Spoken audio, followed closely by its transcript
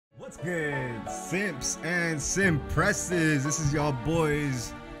What's good, simps and simpresses? This is y'all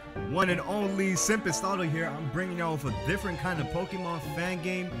boys, one and only Simpestado here. I'm bringing y'all with a different kind of Pokemon fan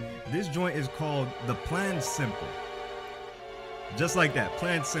game. This joint is called the Plan Simple. Just like that,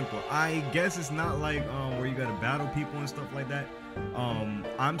 Plan Simple. I guess it's not like where you gotta battle people and stuff like that.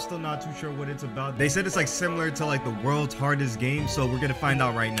 I'm still not too sure what it's about. They said it's like similar to like the world's hardest game, so we're gonna find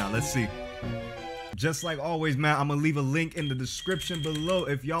out right now. Let's see. Just like always, man, I'm gonna leave a link in the description below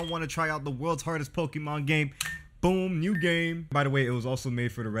if y'all want to try out the world's hardest Pokemon game. Boom, new game. By the way, it was also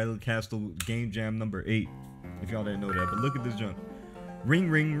made for the Red Castle Game Jam number 8, if y'all didn't know that. But look at this junk.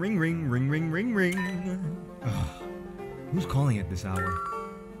 Ring, ring, ring, ring, ring, ring, ring, ring. Who's calling at this hour?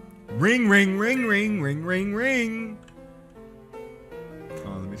 Ring, ring, ring, ring, ring, ring, ring.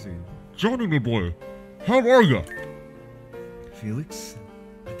 Oh, let me see. Johnny, my boy, how are ya? Felix?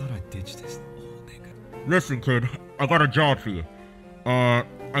 I thought I ditched this. Listen, kid, I got a job for you.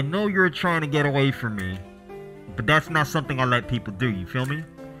 I know you're trying to get away from me, but that's not something I let people do, you feel me?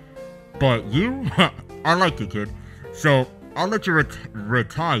 But you, I like you, kid. So, I'll let you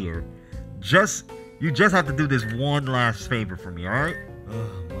retire. You just have to do this one last favor for me, alright?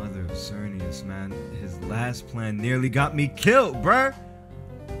 Oh, mother of Cernius, man. His last plan nearly got me killed, bruh.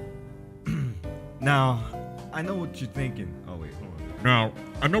 Now, I know what you're thinking. Oh, wait, hold on. Now,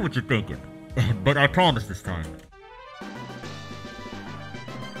 I know what you're thinking. But I promise this time.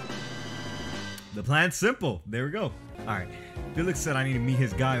 The plan's simple. There we go. Alright. Felix said I need to meet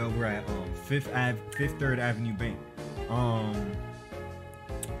his guy over at 5th 3rd Avenue Bank.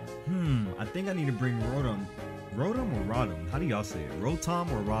 I think I need to bring Rotom. Rotom or Rodham? How do y'all say it?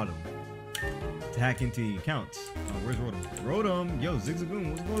 Rotom or Rodham? To hack into the accounts. Where's Rotom? Rotom! Yo,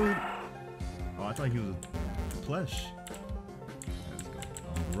 Zigzagoon, what's going on? Oh, I thought he was a plush. Let's go.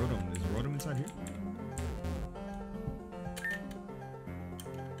 Rotom. Is Rotom inside here?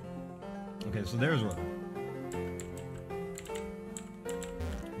 Okay, so there's Rotom.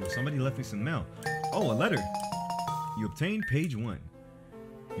 Well, somebody left me some mail. Oh, a letter. You obtained page 1.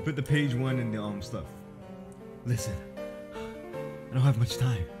 You put the page 1 in the stuff. Listen, I don't have much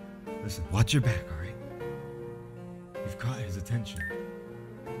time. Listen, watch your back, alright? You've caught his attention.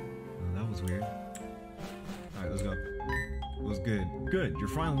 Oh, that was weird. Alright, let's go. It was good. Good, you're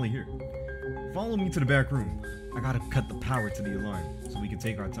finally here. Follow me to the back room. I gotta cut the power to the alarm so we can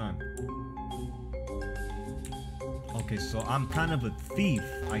take our time. Okay, so I'm kind of a thief,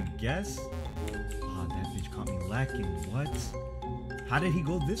 I guess. Ah, that bitch caught me lacking. What? How did he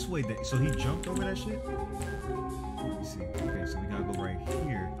go this way then? So he jumped over that shit? Let me see. Okay, so we gotta go right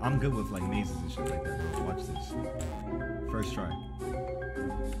here. I'm good with like mazes and shit like that, bro. Watch this. First try.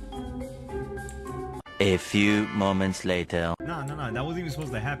 A few moments later. Nah, that wasn't even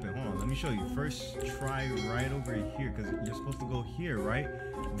supposed to happen. Hold on, let me show you. First try right over here, because you're supposed to go here, right?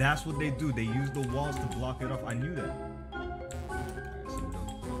 That's what they do. They use the walls to block it off. I knew that. Alright,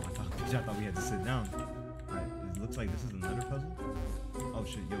 so I thought we had to sit down. Alright, it looks like this is another puzzle. Oh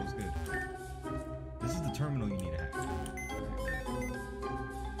shit, yo, it's good. This is the terminal you need to hack. Okay.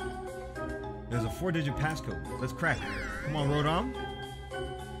 There's a 4-digit passcode. Let's crack it. Come on, Rotom.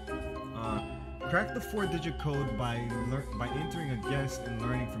 Crack the 4-digit code by entering a guess and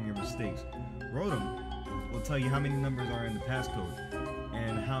learning from your mistakes. Rotom will tell you how many numbers are in the passcode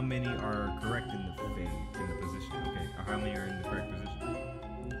and how many are correct in the position. Okay, or how many are in the correct position.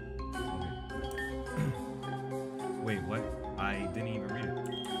 Okay. Wait, what? I didn't even read it.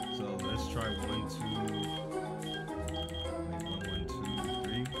 So let's try 1, 2. Wait, 1, 1, 2,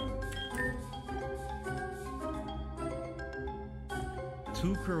 3.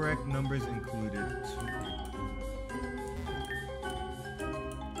 2 correct numbers included. 2.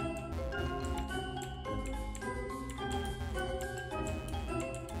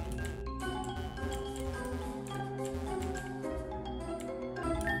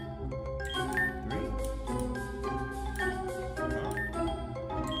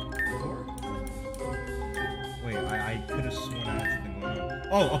 I could have sworn I had something going on.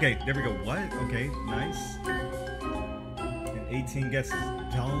 Oh, okay, there we go. What? Okay, nice. And 18 guesses.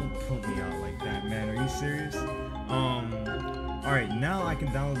 Don't put me out like that, man. Are you serious? Alright, now I can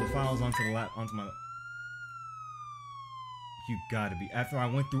download the files onto my... You gotta be. After I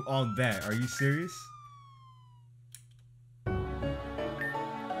went through all that, are you serious?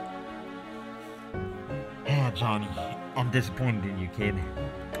 Ah, Johnny, I'm disappointed in you, kid.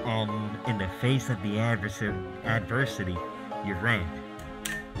 In the face of the adversity, you ran.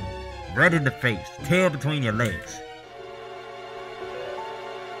 Right in the face, tail between your legs.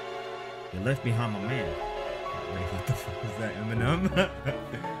 You left behind my man. Wait, what the fuck is that, Eminem?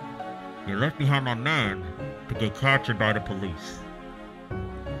 You left behind my man to get captured by the police.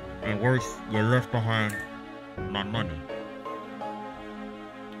 And worse, you left behind my money.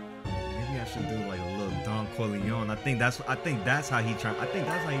 Maybe I should do like a little Don Corleone. I think that's how he trying to talk.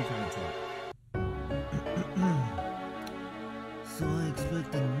 So I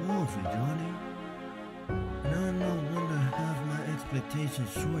expected more of you, Johnny. And I'm no wonder have my expectations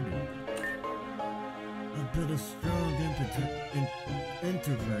shortened. I built a strong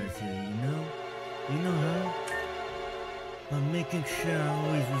enterprise here, you know? You know how? By making sure I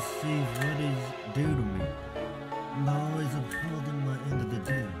always receive what is due to me. And by always upholding my end of the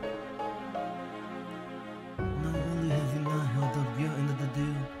deal. Not only have you not held up your end of the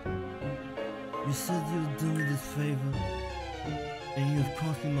deal, you said you would do me this favor, and you have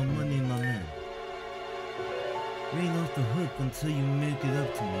cost me my money and my men. You ain't off the hook until you make it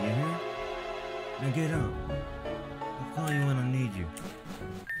up to me, you hear? Now get out. I'll call you when I need you.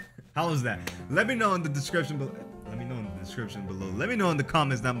 How was that? Let me know in the description below. Let me know in the description below. Let me know in the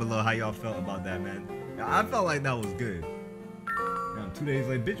comments down below how y'all felt about that, man. I felt like that was good. Damn, 2 days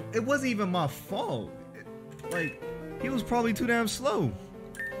late, bitch. It wasn't even my fault. Like, he was probably too damn slow.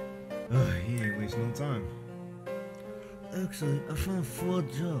 Ugh, he ain't wasting no time. Actually, I found 4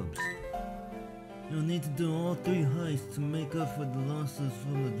 jobs. You'll need to do all 3 heists to make up for the losses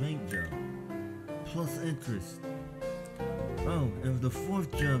from the bank job. Plus interest. Oh, and the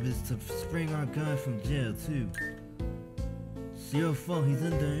 4th job is to spring our guy from jail too. It's your fault, he's in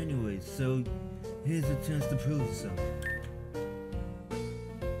there anyway, so here's a chance to prove yourself.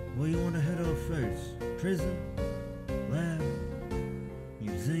 Where you wanna head off first? Prison? Lab?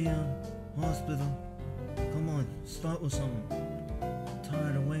 Museum? Hospital? Come on, start with something. I'm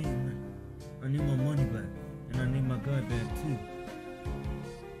tired of waiting, man. I need my money back, and I need my guy back too.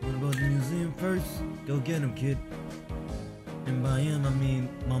 What about the museum first? Go get him, kid. And by him, I mean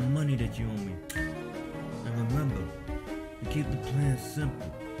my money that you owe me. And remember, to keep the plan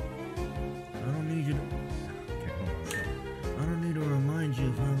simple. I don't need you to... Okay, hold on, stop. I don't need to remind you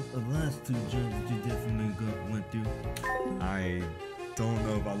of how the last 2 jobs that you did for me went through. I don't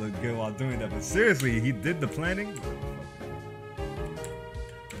know if I look good while doing that, but seriously, he did the planning.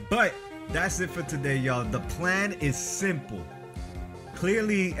 But that's it for today, y'all. The plan is simple.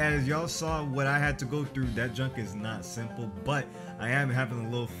 Clearly, as y'all saw what I had to go through, that junk is not simple, but I am having a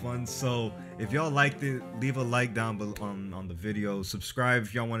little fun. So if y'all liked it, leave a like down below on the video. Subscribe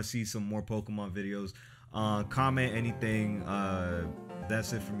if y'all want to see some more Pokemon videos. Comment anything.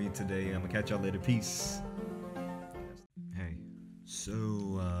 That's it for me today. I'm gonna catch y'all later. Peace. Hey, so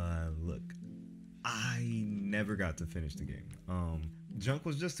look, I never got to finish the game. Junk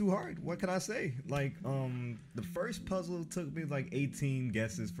was just too hard. What can I say? Like, the first puzzle took me like 18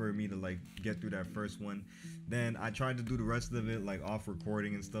 guesses for me to like get through that first one. Then I tried to do the rest of it like off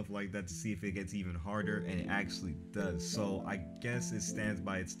recording and stuff like that to see if it gets even harder, and it actually does. So I guess it stands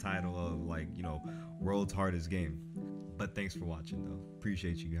by its title of like, you know, world's hardest game. But thanks for watching though.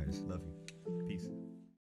 Appreciate you guys. Love you. Peace.